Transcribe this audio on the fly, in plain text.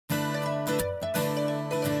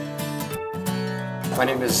My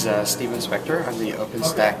name is Steven Spector. I'm the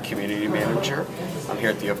OpenStack Community Manager. I'm here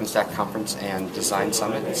at the OpenStack Conference and Design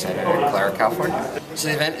Summit in Santa Clara, California. So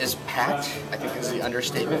the event is packed, I think is the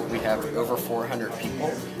understatement. We have over 400 people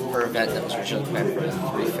for an event that was originally planned for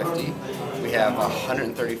 350. We have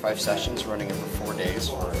 135 sessions running over 4 days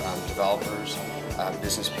for developers,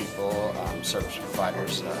 business people, service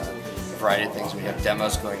providers, a variety of things. We have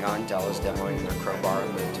demos going on. Dell is demoing their Crowbar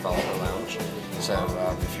in the developer lounge.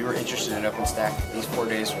 So if you were interested in OpenStack, these 4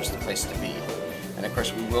 days was the place to be. And of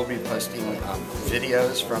course we will be posting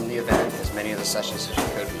videos from the event, as many of the sessions as you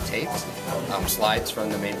could be taped. Slides from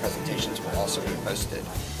the main presentations will also be posted.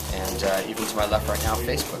 And even to my left right now,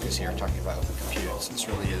 Facebook is here talking about open computing. So this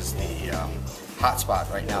really is the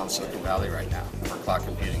hotspot right now in Silicon Valley right now, for cloud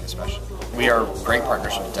computing especially. We are great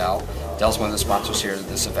partners with Dell. Dell's one of the sponsors here at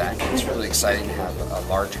this event. It's really exciting to have a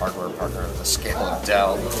large hardware partner of the scale of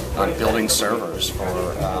Dell building servers for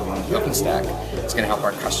OpenStack. It's going to help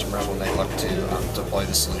our customers when they look to deploy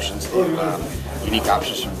the solutions. They have unique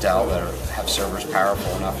options from Dell that have servers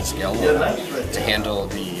powerful enough and scalable to handle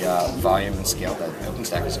the volume and scale that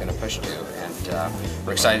OpenStack is going to push to. And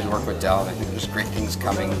we're excited to work with Dell, and I think there's great things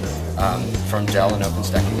coming from Dell and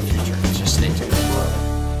OpenStack in the future. Just stay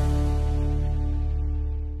tuned.